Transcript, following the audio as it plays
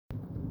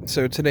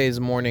So today's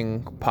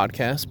morning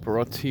podcast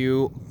brought to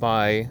you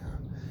by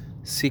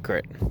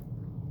Secret,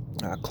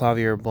 a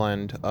Klavi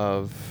blend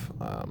of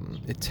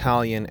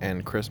Italian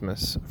and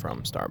Christmas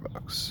from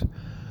Starbucks.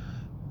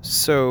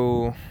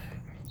 So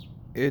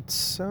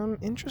it's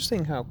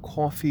interesting how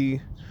coffee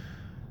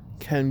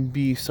can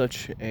be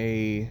such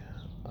a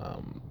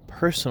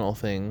personal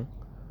thing.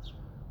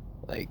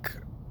 Like,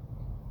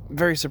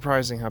 very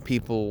surprising how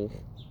people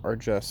are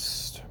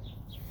just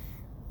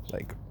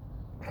like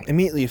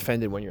immediately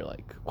offended when you're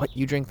like, "What,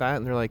 you drink that?"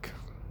 And they're like,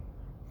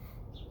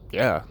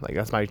 "Yeah, like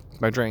that's my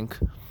drink."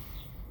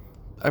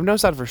 I've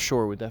noticed that for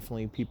sure with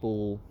definitely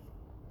people.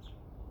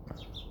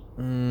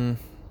 Mm,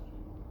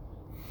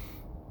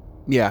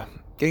 yeah,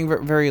 getting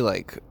very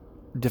like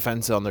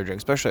defensive on their drink,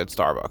 especially at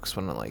Starbucks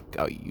when like,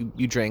 "Oh,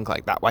 you drink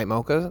like that white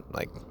mocha?"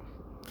 Like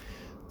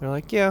they're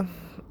like, "Yeah."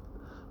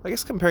 I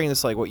guess comparing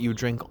this to, like, what you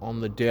drink on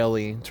the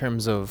daily in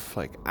terms of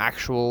like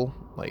actual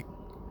like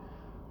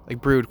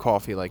brewed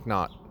coffee, like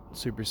not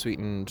super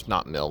sweetened,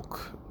 not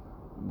milk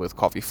with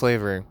coffee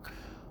flavoring.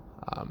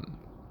 Um,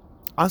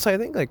 Honestly, I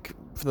think like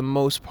for the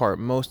most part,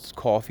 most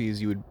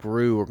coffees you would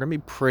brew are gonna be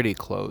pretty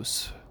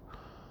close.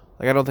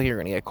 Like I don't think you're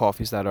gonna get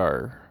coffees that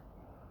are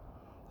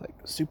like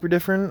super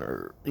different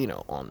or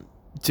on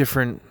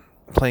different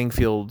playing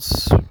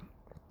fields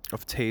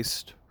of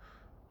taste.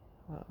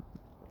 Um,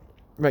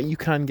 right, you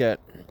can get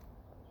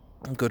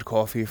good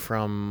coffee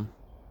from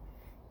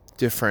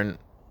different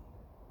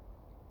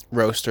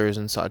roasters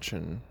and such,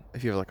 and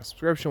if you have like a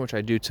subscription, which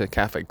I do, to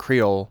Cafe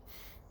Creole,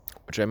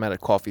 which I met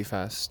at Coffee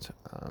Fest.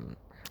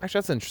 Actually,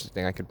 that's an interesting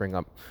thing I could bring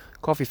up.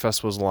 Coffee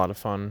Fest was a lot of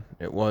fun.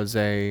 It was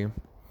a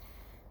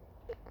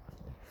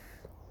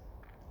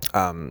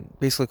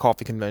basically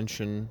coffee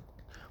convention,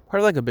 part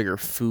of like a bigger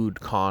food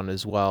con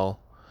as well,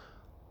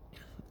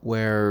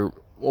 where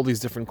all these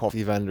different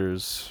coffee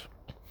vendors,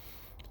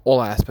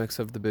 all aspects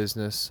of the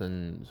business,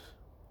 and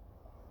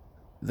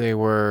they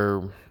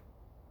were,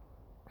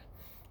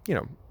 you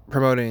know,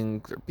 promoting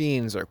their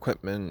beans, their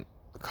equipment,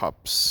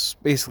 cups,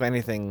 basically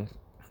anything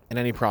in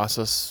any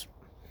process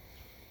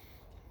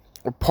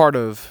or part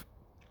of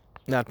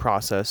that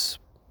process,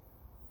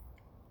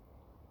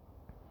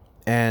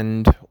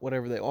 and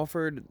whatever they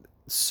offered.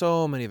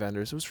 So many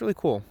vendors. It was really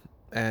cool.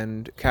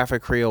 And Cafe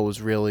Creole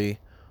was really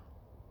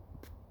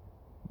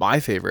my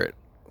favorite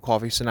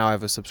coffee. So now I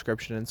have a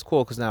subscription, and it's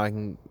cool because now I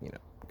can, get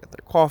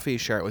their coffee,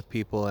 share it with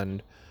people,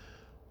 and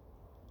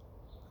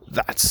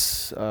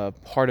that's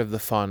part of the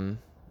fun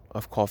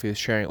of coffee, is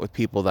sharing it with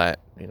people that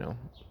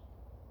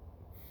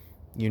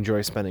you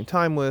enjoy spending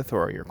time with,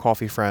 or your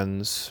coffee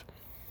friends.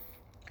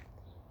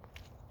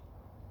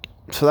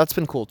 So that's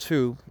been cool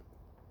too,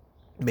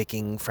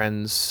 making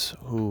friends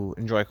who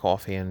enjoy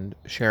coffee and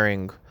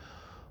sharing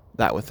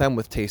that with them,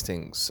 with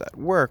tastings at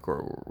work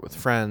or with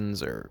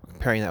friends, or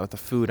pairing that with the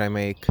food I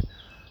make.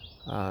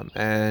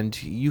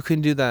 And you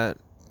can do that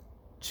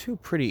too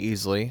pretty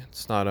easily.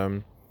 It's not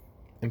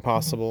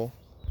impossible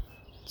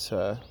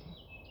to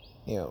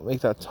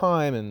make that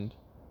time and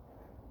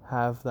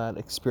have that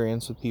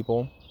experience with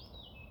people.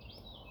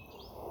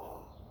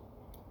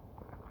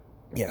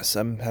 Yes,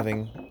 I'm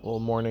having a little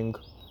morning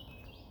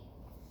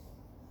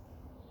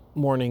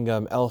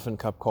elephant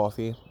cup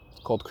coffee. It's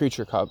called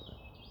Creature Cup.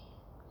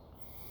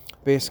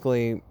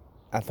 Basically,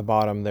 at the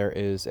bottom there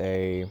is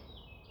a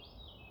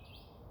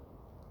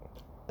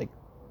like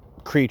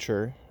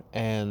creature,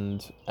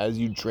 and as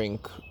you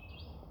drink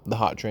the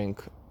hot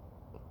drink,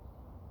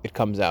 it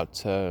comes out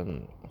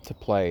to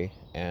play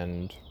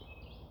and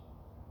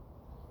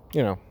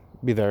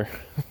be there.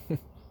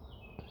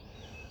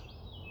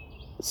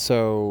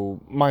 So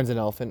mine's an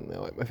elephant.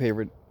 My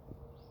favorite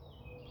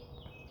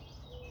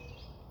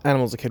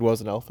animal as a kid was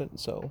an elephant,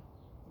 so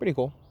pretty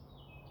cool.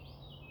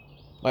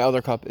 My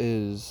other cup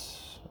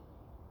is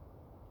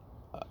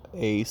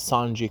a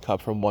Sanji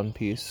cup from One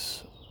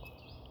Piece.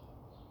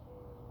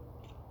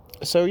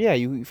 So yeah,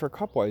 you, for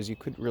cup wise, you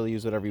could really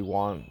use whatever you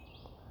want.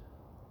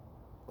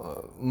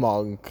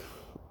 Mug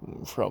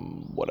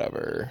from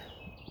whatever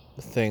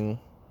thing.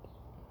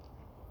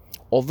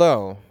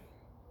 Although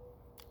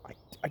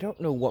I don't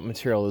know what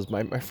material is.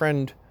 My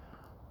friend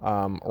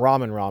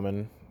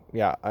Ramen.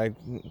 Yeah,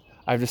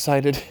 I've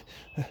decided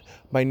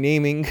my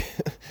naming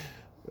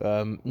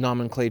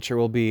nomenclature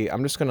will be,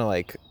 I'm just gonna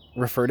like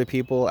refer to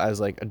people as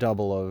like a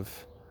double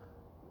of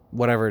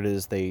whatever it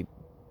is they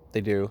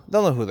do.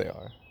 They'll know who they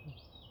are.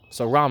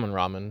 So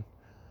Ramen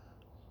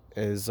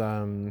is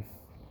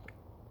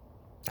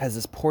has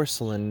this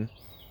porcelain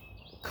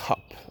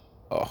cup.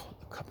 Oh,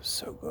 the cup is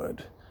so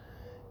good.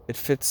 It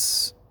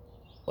fits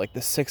like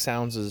the 6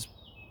 ounces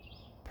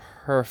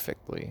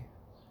perfectly.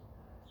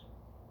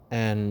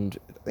 And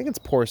I think it's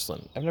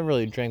porcelain. I've never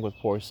really drank with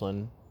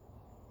porcelain,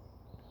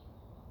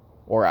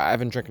 or I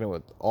haven't drinking it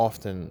with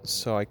often,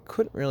 so I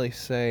couldn't really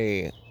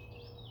say,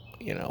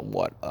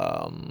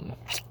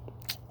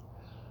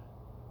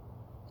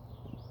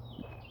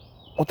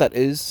 what that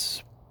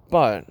is.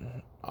 But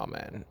oh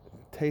man,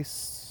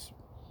 tastes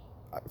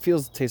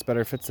tastes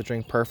better, fits the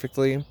drink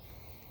perfectly.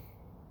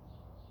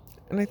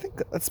 And I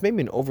think that's maybe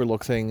an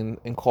overlooked thing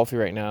in coffee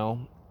right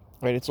now.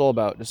 right? It's all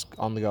about just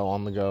on the go,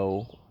 on the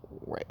go.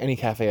 Right? Any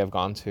cafe I've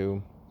gone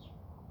to,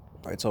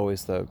 right, it's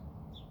always the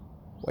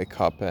white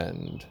cup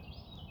and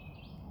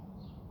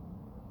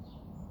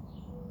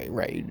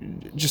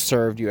right, just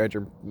served. You add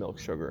your milk,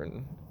 sugar,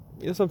 and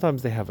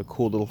sometimes they have a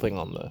cool little thing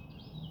on the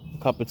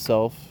cup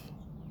itself,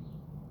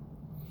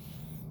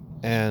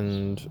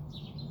 and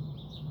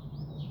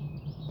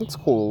it's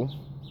cool.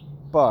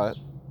 But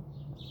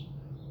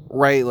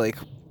right, like,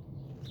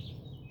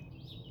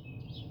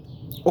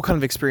 what kind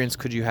of experience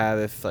could you have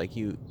if like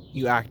you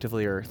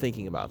actively are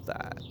thinking about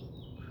that?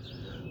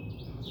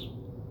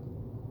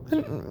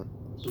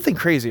 Nothing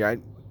crazy.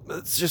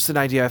 It's just an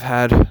idea I've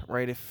had.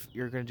 Right, if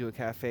you're going to do a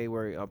cafe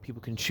where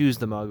people can choose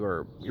the mug,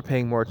 or you're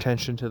paying more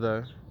attention to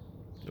the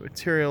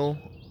material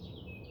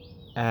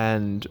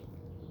and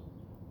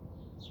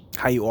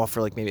how you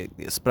offer like maybe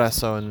the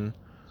espresso, and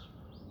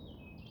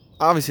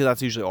obviously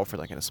that's usually offered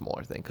like in a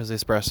smaller thing because the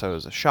espresso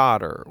is a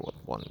shot or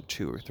one,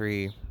 two, or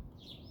three.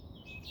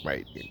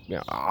 Right.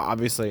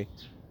 Obviously,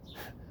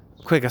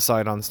 quick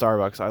aside on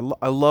Starbucks,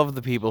 I love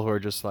the people who are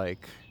just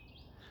like,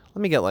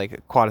 let me get like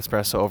a quad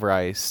espresso over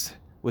ice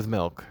with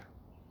milk.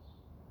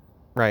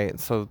 Right.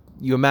 So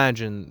you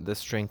imagine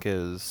this drink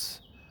is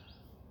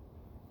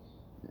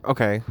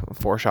okay,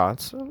 4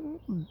 shots,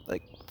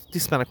 like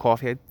decent amount of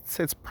coffee. I'd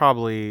say it's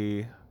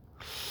probably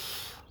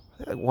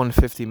like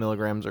 150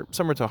 milligrams or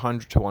somewhere to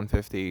 100 to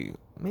 150,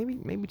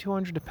 maybe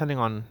 200 depending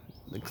on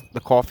the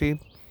coffee.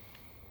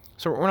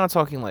 So we're not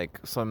talking like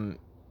some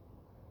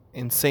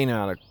insane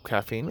amount of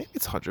caffeine. Maybe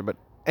it's 100, but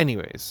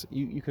anyways,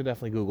 you could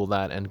definitely Google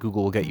that, and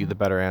Google will get you the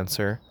better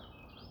answer,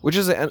 which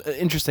is an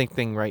interesting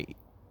thing, right?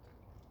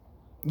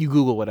 You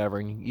Google whatever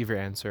and you give your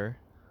answer.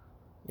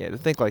 Yeah, to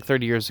think like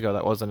 30 years ago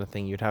that wasn't a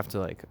thing. You'd have to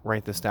like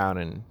write this down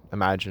and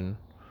imagine,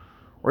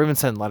 or even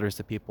send letters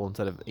to people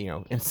instead of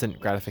instant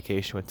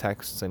gratification with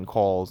texts and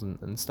calls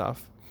and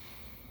stuff.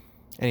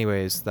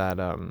 Anyways, that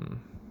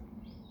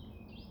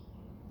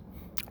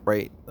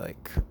right,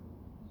 like,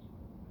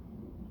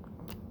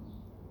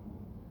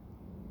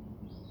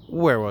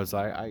 where was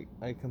I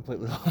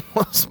completely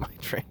lost my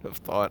train of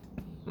thought.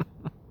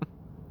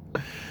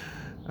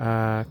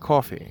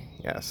 Coffee,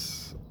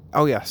 yes.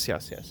 Oh yes.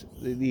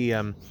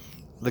 The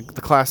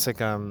classic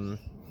quad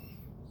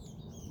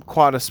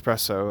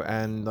espresso,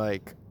 and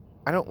like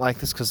I don't like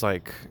this because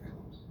like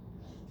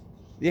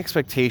the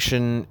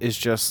expectation is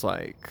just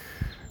like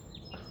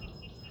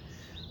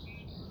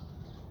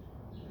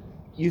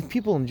you have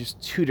people in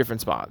just two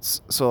different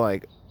spots. So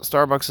like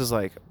Starbucks is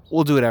like,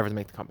 we'll do whatever to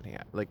make the company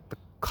happy, like the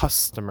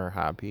customer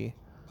happy.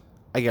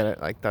 I get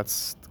it, like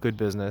that's good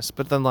business.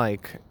 But then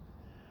like,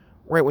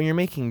 right, when you're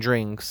making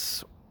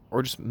drinks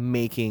or just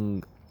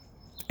making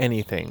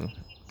anything,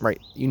 right,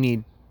 you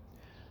need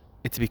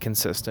it to be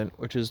consistent,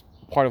 which is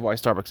part of why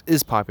Starbucks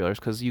is popular,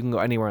 because you can go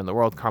anywhere in the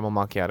world. Caramel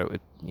macchiato,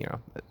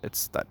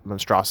 it's that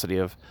monstrosity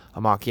of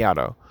a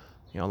macchiato.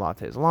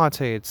 Latte is a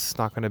latte. It's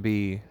not going to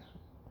be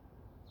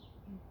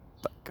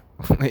like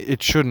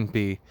it shouldn't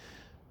be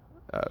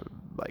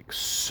like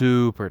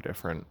super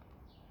different.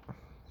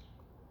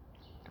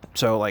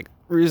 So like,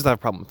 the reason I have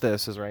a problem with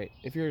this is, right,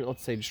 if you're,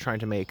 let's say, just trying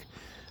to make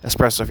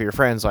espresso for your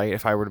friends, like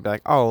if I were to be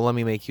like, oh, let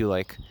me make you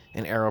like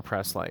an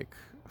AeroPress like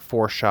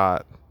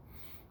 4-shot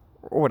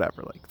or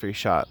whatever, like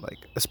 3-shot like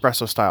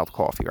espresso styled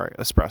coffee, right?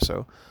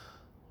 Espresso.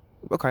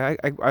 Okay,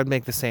 I'd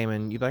make the same,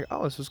 and you'd be like,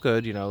 oh, this is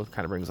good. Kind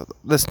of brings up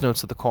this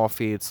notes of the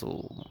coffee. It's a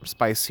little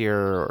spicier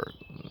or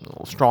a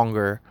little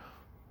stronger,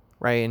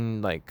 right?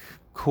 And like,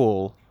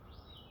 cool.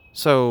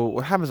 So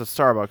what happens at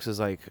Starbucks is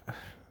like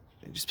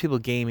just people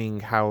gaming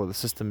how the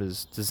system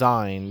is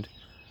designed,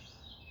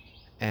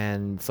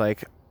 and it's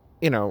like,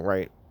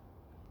 right,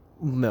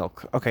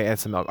 milk. Okay, add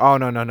some milk. Oh,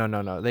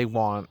 no. They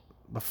want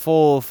the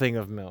full thing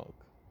of milk.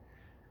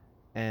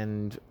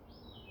 And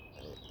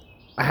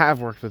I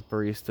have worked with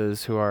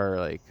baristas who are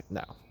like,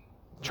 no,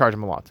 charge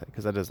them a latte,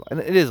 because it is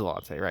a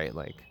latte, right?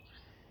 Like,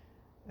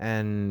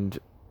 and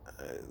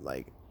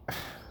like,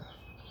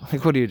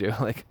 like, what do you do?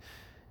 Like,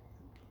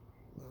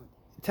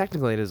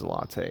 technically, it is a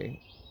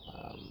latte,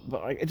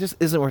 but like, it just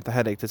isn't worth the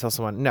headache to tell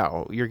someone,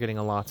 no, you're getting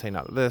a latte,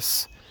 not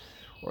this.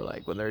 Or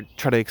like when they're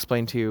trying to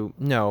explain to you,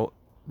 no,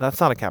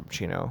 that's not a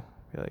cappuccino.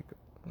 You're like,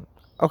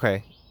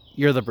 okay,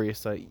 you're the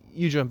barista.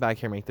 You jump back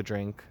here, make the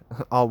drink.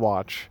 I'll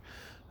watch.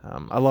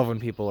 I love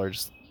when people are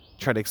just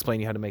try to explain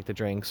you how to make the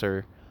drinks,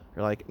 or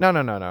you're like, no,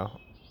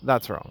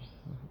 that's wrong.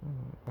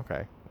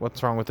 Okay,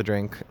 what's wrong with the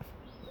drink?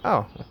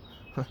 Oh,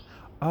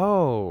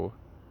 oh,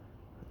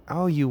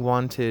 you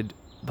wanted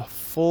the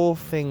full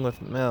thing with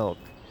milk.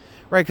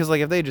 Right, because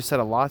like if they just said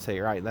a latte,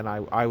 right, then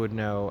I would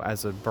know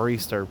as a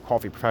barista or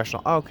coffee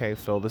professional, oh, okay,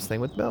 fill this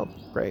thing with milk.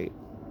 Great,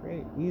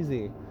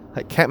 easy.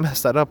 I can't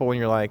mess that up. But when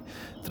you're like,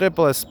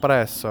 triple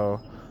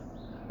espresso,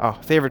 oh,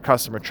 favorite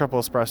customer, triple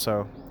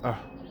espresso, oh,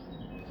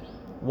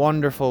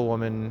 wonderful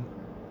woman.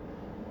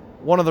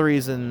 One of the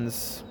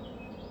reasons,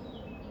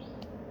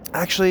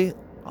 actually,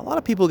 a lot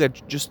of people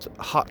get just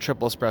hot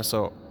triple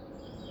espresso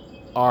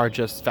are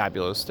just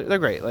fabulous. They're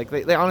great. Like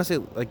they honestly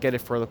like get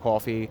it for the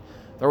coffee.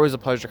 They're always a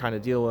pleasure to kind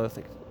of deal with.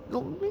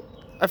 Like,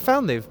 I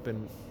found they've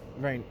been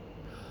very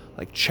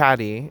like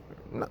chatty,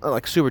 not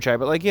like super chatty,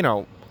 but like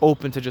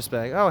open to just be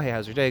like, oh hey,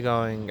 how's your day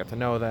going? Get to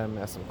know them,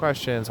 ask some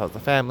questions. How's the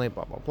family?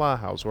 Blah blah blah.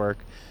 How's work?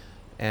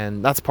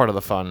 And that's part of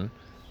the fun.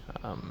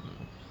 Um,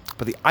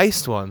 but the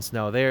iced ones,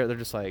 no, they're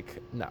just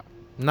like no.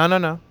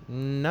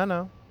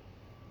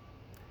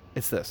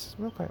 It's this.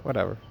 Okay,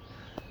 whatever.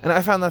 And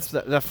I found that's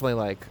definitely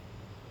like,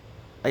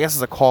 I guess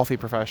as a coffee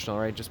professional,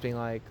 right? Just being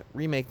like,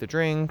 remake the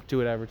drink, do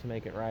whatever to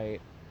make it right.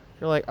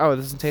 You're like, oh, it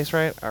doesn't taste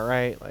right. All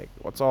right, like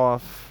what's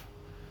off?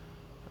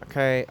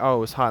 Okay. Oh, it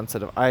was hot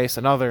instead of ice.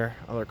 Another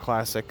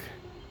classic.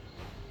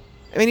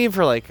 I mean, even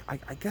for like,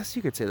 I guess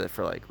you could say that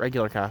for like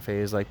regular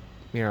cafes, like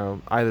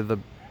either the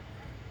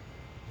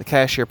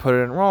cashier put it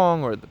in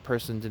wrong or the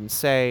person didn't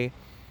say.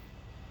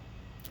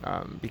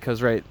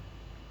 Because right,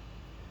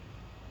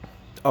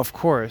 of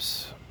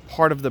course,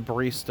 part of the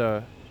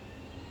barista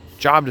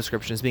job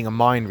description is being a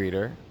mind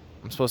reader.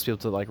 I'm supposed to be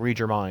able to like read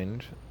your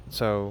mind.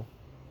 So,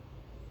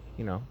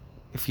 you know,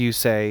 if you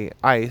say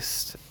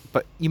iced,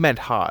 but you meant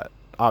hot,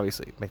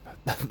 obviously make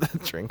the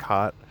drink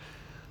hot.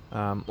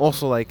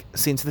 Also, like,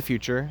 see into the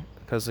future,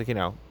 because like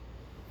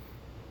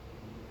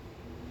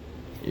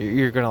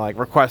you're gonna like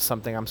request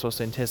something. I'm supposed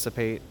to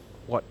anticipate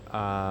what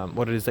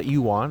it is that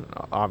you want,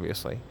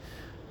 obviously.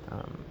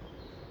 Um,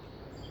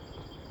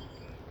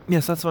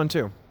 yes, that's fun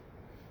too.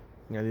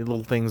 The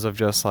little things of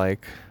just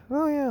like,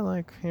 oh yeah,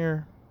 like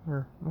here,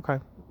 or okay,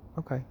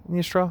 need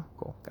a straw?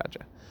 Cool,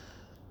 gotcha.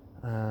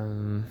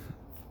 Um,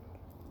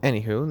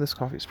 Anywho, this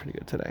coffee is pretty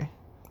good today.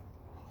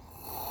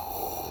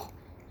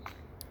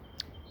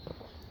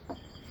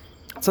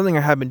 Something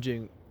I have been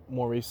doing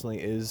more recently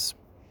is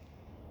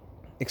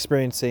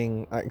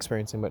experimenting.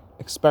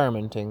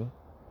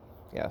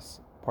 Yes,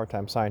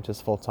 part-time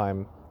scientist,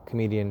 full-time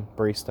comedian,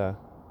 barista,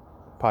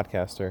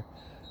 podcaster.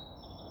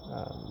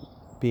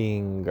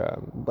 Being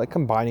like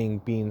combining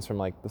beans from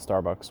like the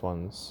Starbucks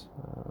ones.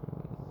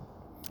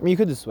 I mean, you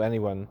could just do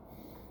anyone.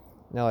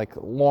 Now, like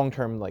long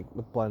term, like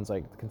with blends,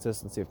 like the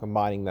consistency of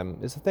combining them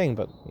is a thing,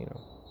 but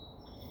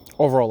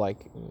overall,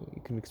 like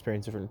you can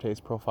experience different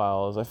taste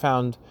profiles. I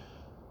found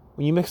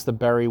when you mix the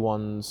berry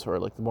ones or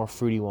like the more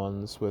fruity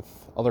ones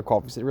with other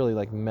coffees, it really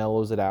like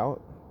mellows it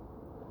out.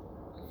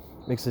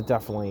 Makes it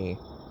definitely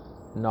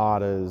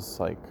not as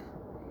like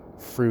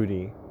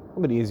fruity, a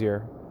little bit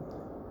easier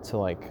to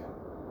like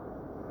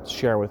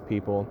share with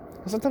people.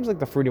 Sometimes like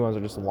the fruity ones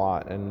are just a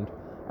lot, and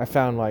I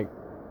found like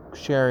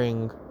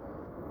sharing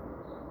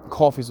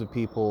coffees with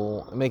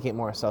people and making it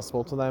more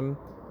accessible to them.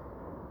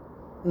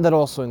 And that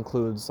also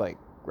includes like,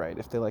 right,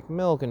 if they like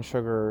milk and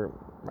sugar,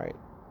 right,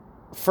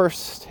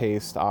 first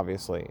taste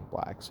obviously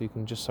black, so you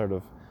can just sort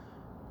of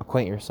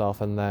acquaint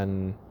yourself, and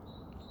then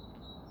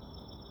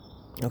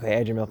okay,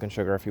 add your milk and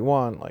sugar if you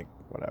want, like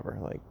whatever,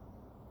 like,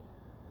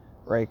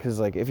 right, because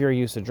like if you're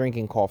used to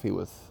drinking coffee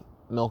with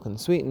milk and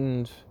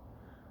sweetened,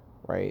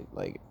 right,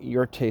 like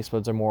your taste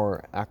buds are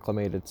more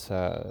acclimated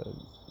to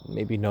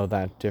maybe know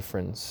that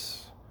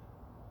difference.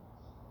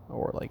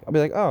 Or like I'll be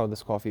like, oh,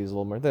 this coffee is a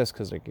little more this,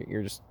 because like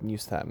you're just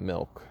used to that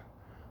milk.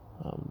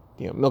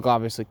 Milk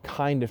obviously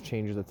kind of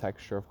changes the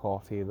texture of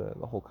coffee, the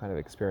whole kind of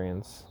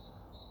experience.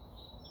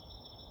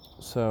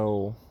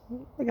 So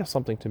I guess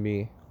something to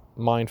be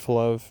mindful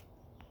of.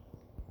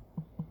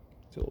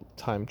 Do a little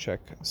time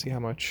check, see how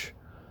much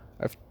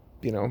I've,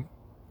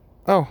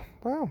 oh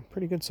wow,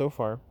 pretty good so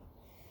far.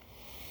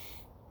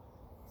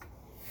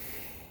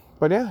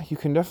 But yeah, you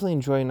can definitely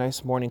enjoy a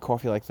nice morning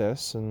coffee like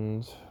this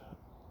and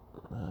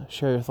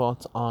share your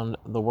thoughts on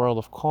the world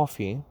of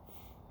coffee.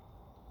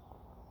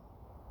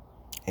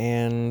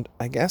 And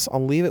I guess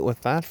I'll leave it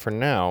with that for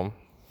now.